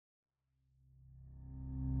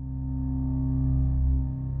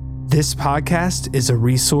This podcast is a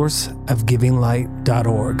resource of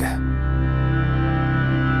givinglight.org.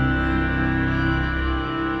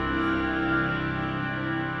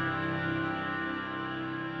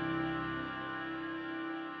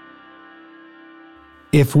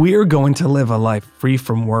 If we are going to live a life free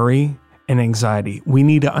from worry and anxiety, we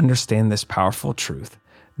need to understand this powerful truth,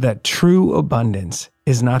 that true abundance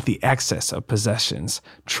is not the excess of possessions.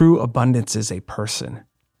 True abundance is a person.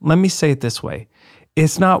 Let me say it this way.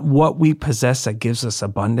 It's not what we possess that gives us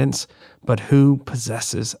abundance, but who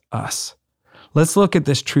possesses us. Let's look at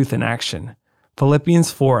this truth in action. Philippians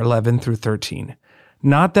 4:11 through 13.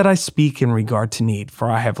 Not that I speak in regard to need, for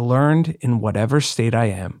I have learned in whatever state I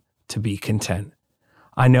am to be content.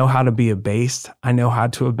 I know how to be abased. I know how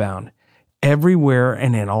to abound. Everywhere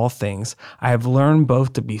and in all things, I have learned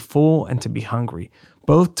both to be full and to be hungry,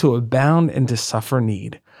 both to abound and to suffer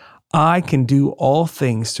need. I can do all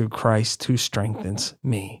things through Christ who strengthens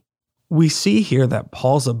me. We see here that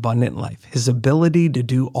Paul's abundant life, his ability to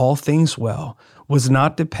do all things well, was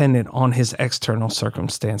not dependent on his external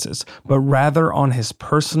circumstances, but rather on his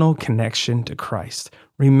personal connection to Christ.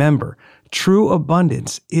 Remember, true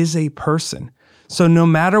abundance is a person. So no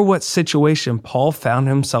matter what situation Paul found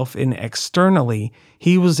himself in externally,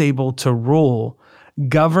 he was able to rule,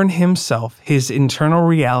 govern himself, his internal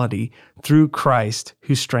reality, through Christ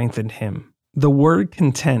who strengthened him. The word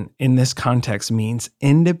content in this context means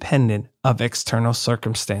independent of external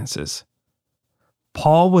circumstances.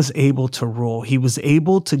 Paul was able to rule. He was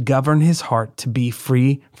able to govern his heart to be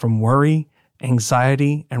free from worry,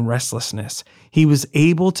 anxiety, and restlessness. He was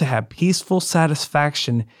able to have peaceful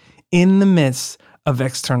satisfaction in the midst of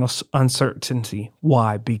external uncertainty.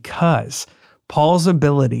 Why? Because Paul's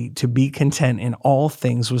ability to be content in all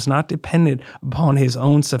things was not dependent upon his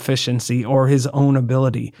own sufficiency or his own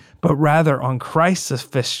ability, but rather on Christ's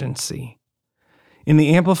sufficiency. In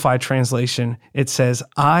the Amplified translation, it says,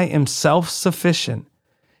 I am self-sufficient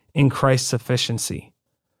in Christ's sufficiency.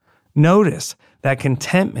 Notice that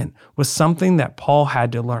contentment was something that Paul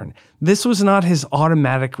had to learn. This was not his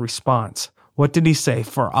automatic response. What did he say?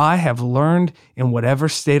 For I have learned in whatever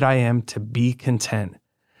state I am to be content.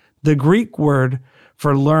 The Greek word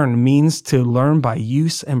for learn means to learn by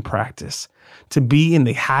use and practice, to be in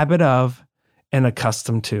the habit of and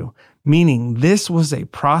accustomed to, meaning this was a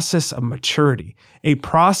process of maturity, a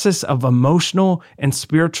process of emotional and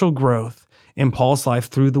spiritual growth in Paul's life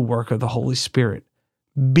through the work of the Holy Spirit.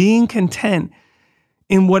 Being content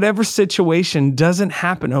in whatever situation doesn't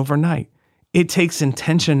happen overnight. It takes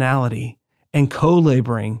intentionality and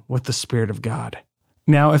co-laboring with the Spirit of God.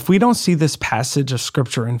 Now, if we don't see this passage of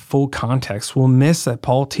Scripture in full context, we'll miss that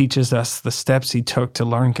Paul teaches us the steps he took to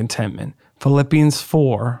learn contentment. Philippians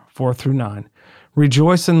 4:4 through 9.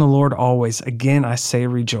 Rejoice in the Lord always. Again, I say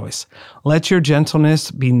rejoice. Let your gentleness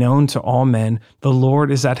be known to all men. The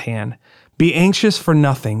Lord is at hand. Be anxious for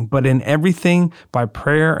nothing, but in everything by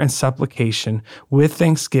prayer and supplication, with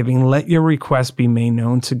thanksgiving, let your requests be made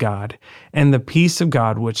known to God. And the peace of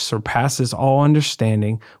God, which surpasses all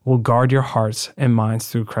understanding, will guard your hearts and minds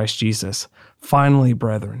through Christ Jesus. Finally,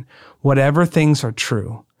 brethren, whatever things are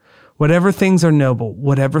true, whatever things are noble,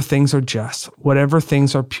 whatever things are just, whatever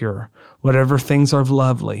things are pure, whatever things are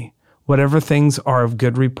lovely, whatever things are of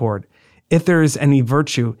good report, if there is any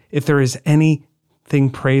virtue, if there is anything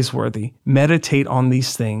praiseworthy, meditate on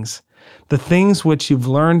these things. The things which you've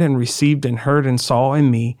learned and received and heard and saw in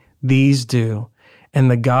me, these do, and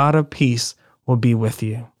the God of peace will be with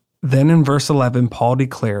you. Then in verse 11, Paul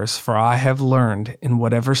declares, For I have learned in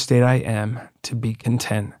whatever state I am to be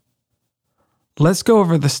content. Let's go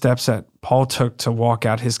over the steps that Paul took to walk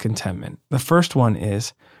out his contentment. The first one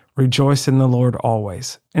is, rejoice in the Lord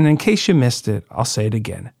always. And in case you missed it, I'll say it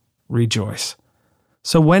again, rejoice.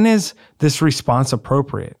 So when is this response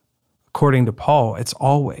appropriate? According to Paul, it's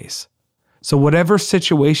always. So whatever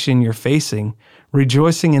situation you're facing,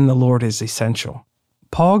 rejoicing in the Lord is essential.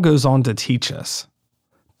 Paul goes on to teach us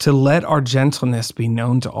to let our gentleness be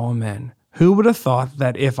known to all men. Who would have thought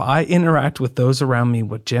that if I interact with those around me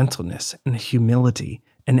with gentleness and humility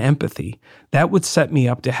and empathy, that would set me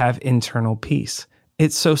up to have internal peace?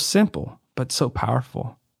 It's so simple, but so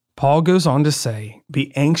powerful. Paul goes on to say,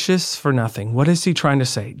 be anxious for nothing. What is he trying to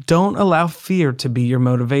say? Don't allow fear to be your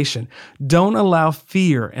motivation. Don't allow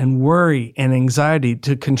fear and worry and anxiety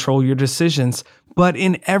to control your decisions, but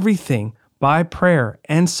in everything, by prayer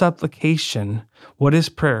and supplication. What is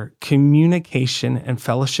prayer? Communication and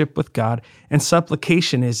fellowship with God. And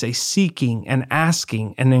supplication is a seeking and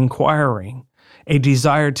asking and inquiring, a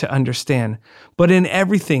desire to understand. But in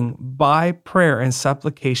everything, by prayer and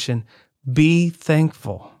supplication, be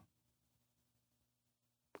thankful.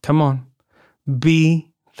 Come on.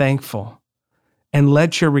 Be thankful, and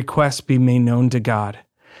let your requests be made known to God.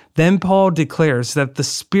 Then Paul declares that the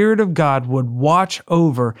Spirit of God would watch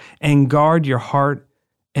over and guard your heart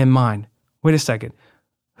and mind. Wait a second.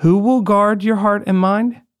 Who will guard your heart and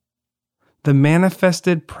mind? The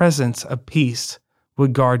manifested presence of peace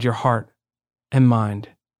would guard your heart and mind.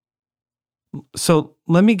 So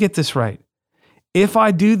let me get this right. If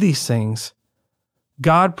I do these things,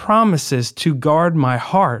 God promises to guard my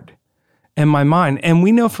heart and my mind. And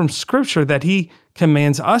we know from Scripture that He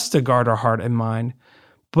commands us to guard our heart and mind.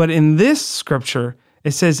 But in this Scripture,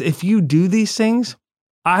 it says, if you do these things,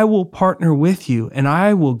 I will partner with you and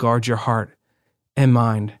I will guard your heart and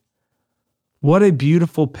mind. What a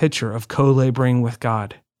beautiful picture of co-laboring with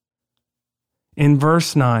God. In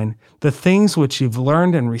verse 9, the things which you've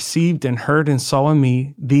learned and received and heard and saw in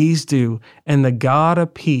me, these do, and the God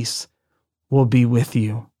of peace will be with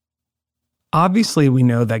you. Obviously, we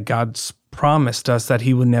know that God's promised us that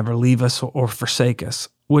He would never leave us or forsake us,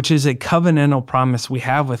 which is a covenantal promise we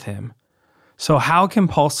have with Him. So how can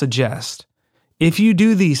Paul suggest, if you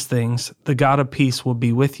do these things, the God of peace will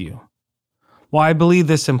be with you? Well, I believe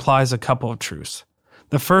this implies a couple of truths.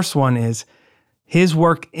 The first one is His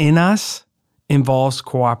work in us involves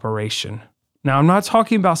cooperation. Now, I'm not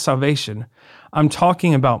talking about salvation. I'm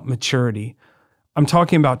talking about maturity. I'm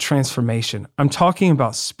talking about transformation. I'm talking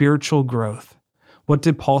about spiritual growth. What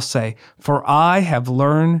did Paul say? For I have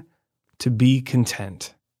learned to be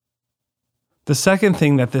content. The second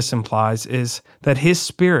thing that this implies is that His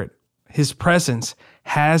Spirit, His presence,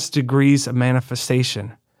 has degrees of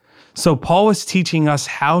manifestation. So Paul is teaching us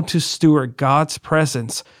how to steward God's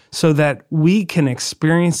presence so that we can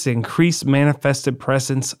experience the increased manifested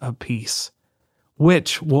presence of peace,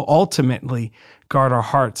 which will ultimately guard our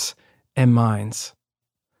hearts and minds.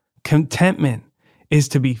 Contentment is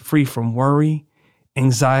to be free from worry,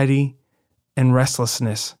 anxiety, and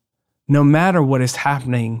restlessness, no matter what is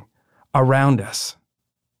happening around us.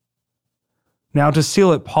 Now, to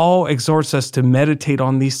seal it, Paul exhorts us to meditate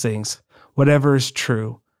on these things, whatever is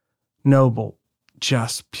true, noble,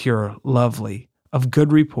 just, pure, lovely, of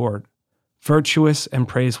good report, virtuous, and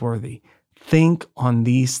praiseworthy. Think on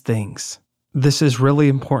these things. This is really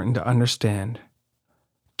important to understand.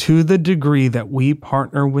 To the degree that we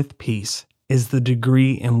partner with peace is the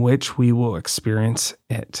degree in which we will experience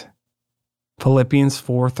it. Philippians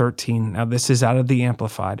 4:13. Now this is out of the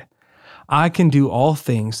Amplified. I can do all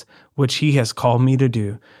things which He has called me to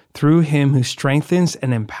do through Him who strengthens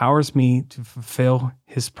and empowers me to fulfill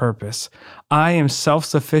His purpose. I am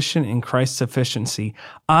self-sufficient in Christ's sufficiency.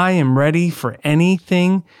 I am ready for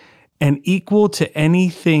anything and equal to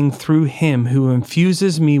anything through Him who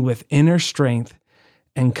infuses me with inner strength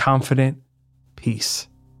and confident peace.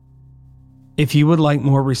 If you would like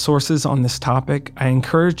more resources on this topic, I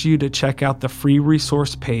encourage you to check out the free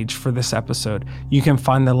resource page for this episode. You can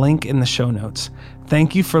find the link in the show notes.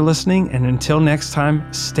 Thank you for listening, and until next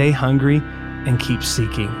time, stay hungry and keep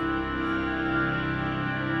seeking.